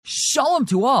Shalom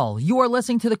to all. You are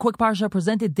listening to the Quick Parsha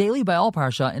presented daily by All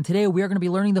Parsha, and today we are going to be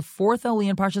learning the fourth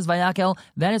aliyah in Parshas Vayakhel.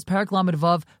 That is Perek Lamed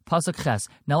Vav Pasuk Ches.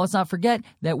 Now let's not forget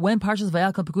that when Parshas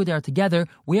Vayakhel and Pekudei are together,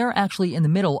 we are actually in the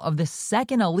middle of the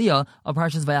second aliyah of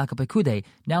Parshas Vayakhel Pekudei.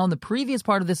 Now in the previous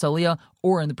part of this aliyah,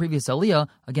 or in the previous aliyah,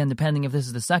 again depending if this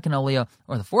is the second aliyah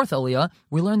or the fourth aliyah,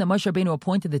 we learned that Moshe Rabbeinu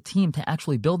appointed the team to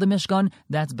actually build the Mishkan.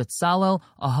 That's Betzalel,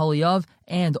 Aholiav,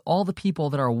 and all the people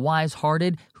that are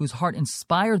wise-hearted, whose heart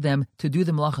inspired them to do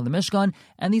the Malach of the Mishkan.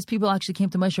 And these people actually came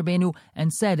to Moshe Rabbeinu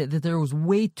and said that there was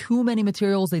way too many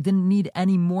materials. They didn't need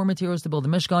any more materials to build the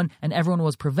Mishkan, and everyone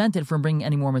was prevented from bringing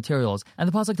any more materials. And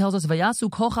the pasuk tells us, Vayasu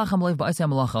kol chacham lev ba'asei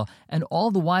hamalacha, and all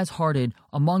the wise-hearted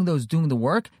among those doing the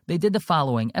work, they did the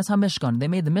following. Es HaMishkan, they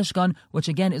made the Mishkan, which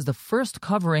again is the first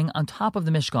covering on top of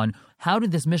the Mishkan. How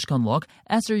did this Mishkan look?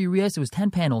 Eser Yiriyas, it was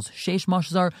 10 panels, Sheish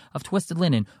Mashzar of twisted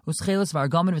linen, Uschelis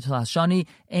Vargaman V'Telas Shani,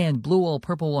 and blue wool,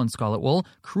 purple wool, and scarlet wool.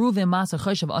 Keruvim Masa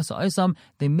Cheshav Asa Isam,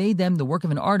 they made them the work of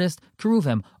an artist.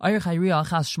 Keruvim, Ayr Chayriya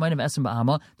Achas Shmainav Esem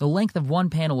Ba'ama, the length of one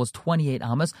panel was 28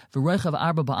 amas, V'Reichav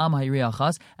Arba Ba'ama Hayriya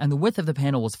Achas, and the width of the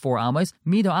panel was 4 amas.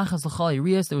 Mido Achas L'chal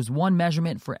Yiriyas, there was one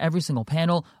measurement for every single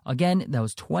panel. Again, that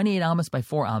was 28 amas by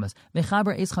 4 amas.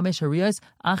 V'Chaber Eis Chamesh Hariyas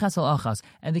Achas Al Achas,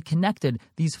 and they connected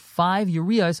these 5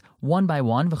 Yiriyas one by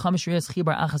one. V'Chamesh Hariyas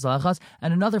Chibar Achas Al Achas,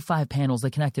 and another 5 panels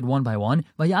they connected one by one.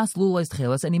 Vayas Lulais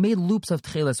Tcheles, and he made loops of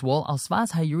Tcheles wool. Al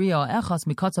Svas Hayriya Echas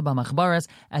Mikatza B'Machbares,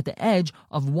 at the edge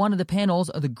of one of the panels,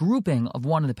 or the grouping of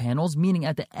one of the panels, meaning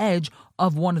at the edge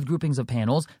of one of the groupings of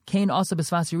panels. Kain Asa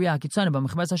B'Svas Yiriyah Kitzana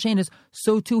B'Machbares Hashenis,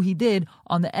 so too he did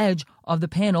on the edge of the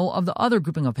panel of the other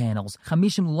grouping of panels.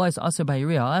 Chamishim Lulais Asa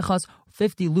B'Yiriyah Echas,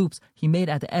 50 loops he made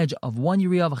at the edge of one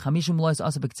Yiriyah, V'Chamishim Lulais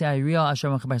Asa B'Ktzei Yiriyah Asher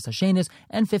B'Machbares Hashenis,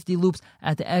 and 50 loops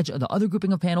at the edge of the other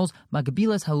grouping of panels.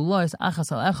 Magbilas Halulais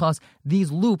Achas Al Echas,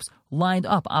 these loops lined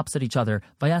up opposite each other.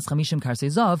 Vayas Chamishim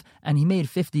Karsei Zav, and he made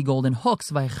 50 golden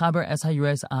hooks. Vayachaber Es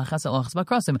Hayires Achas Al Achas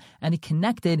B'Krasim, and he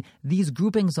connected these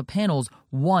groupings of panels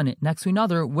one next to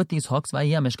another with these hooks.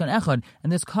 Vayeh Mishkan Echad,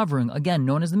 and this covering, again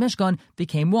known as the Mishkan,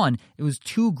 became one. It was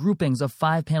 2 groupings of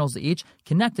 5 panels each,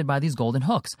 connected by these golden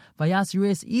hooks. Vayas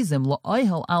Yires Izim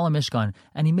La'oihel Ala Mishkan,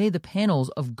 and he made the panels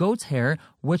of goat's hair,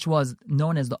 which was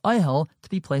known as the oihel, to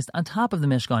be placed on top of the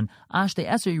Mishkan. Ashte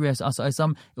Eser Yires Asa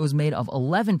Isam, it was made of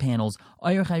 11 panels.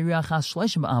 Ayr Chayriya Chas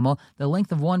Shleishim Ba'ama, the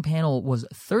length of one panel was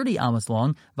 30 amas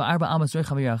long. Va'arba amas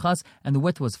Reichav Yiriyah Chas, and the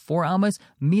width was 4 amas.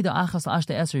 Mida Achas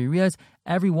Ashte Eser Yiriyas,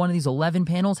 every one of these 11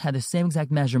 panels had the same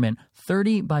exact measurement,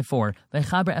 30 by 4.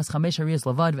 V'chaber Es Chamesh Hariyas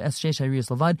Lavad V'es Sheish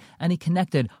Hariyas Lavad, and he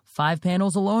connected 5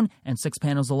 panels alone and 6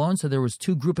 panels alone, so there was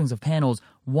 2 groupings of panels,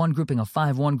 one grouping of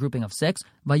 5, one grouping of 6.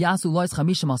 Vayasu Lois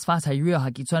Chamishim Al Sfas Hayriya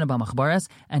HaKitzona B'Machbares,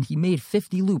 and he made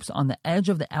 50 loops on the edge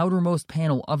of the outermost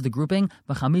panel of the grouping.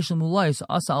 V'Chamishim Lois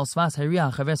Asa Al Sfas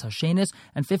Hayriya HaChaves HaShenis,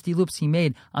 and 50 loops he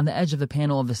made on the edge of the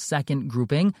panel of the second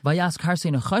grouping. Vayas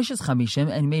Karsei Nechashes Chamishim,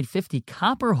 and he made 50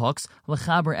 copper hooks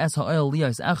L'chaber Es HaOil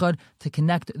Liyas Echad, to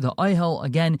connect the oihel,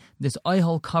 again this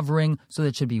oihel covering, so that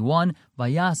it should be one.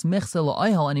 Vayas Mechsel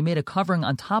Oihel, and he made a covering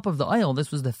on top of the oil.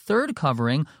 This was the third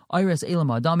covering, Iris Elam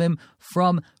Adamim,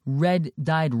 from red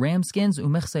dyed ram skins,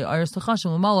 Umechse Iris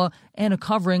Tachashim Lamala, and a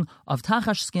covering of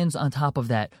Tachash skins on top of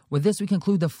that. With this, we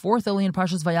conclude the fourth aliyah in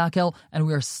Parshas Vayakhel, and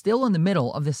we are still in the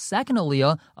middle of the second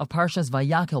aliyah of Parshas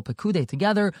Vayakhel Pekudei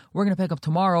together. We're going to pick up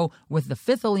tomorrow with the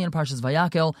fifth aliyah in Parshas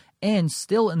Vayakhel, and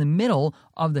still in the middle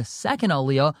of the second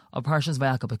aliyah of Parshas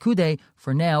Vayakhel Pekudei.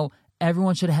 For now,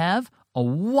 everyone should have a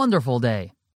wonderful day.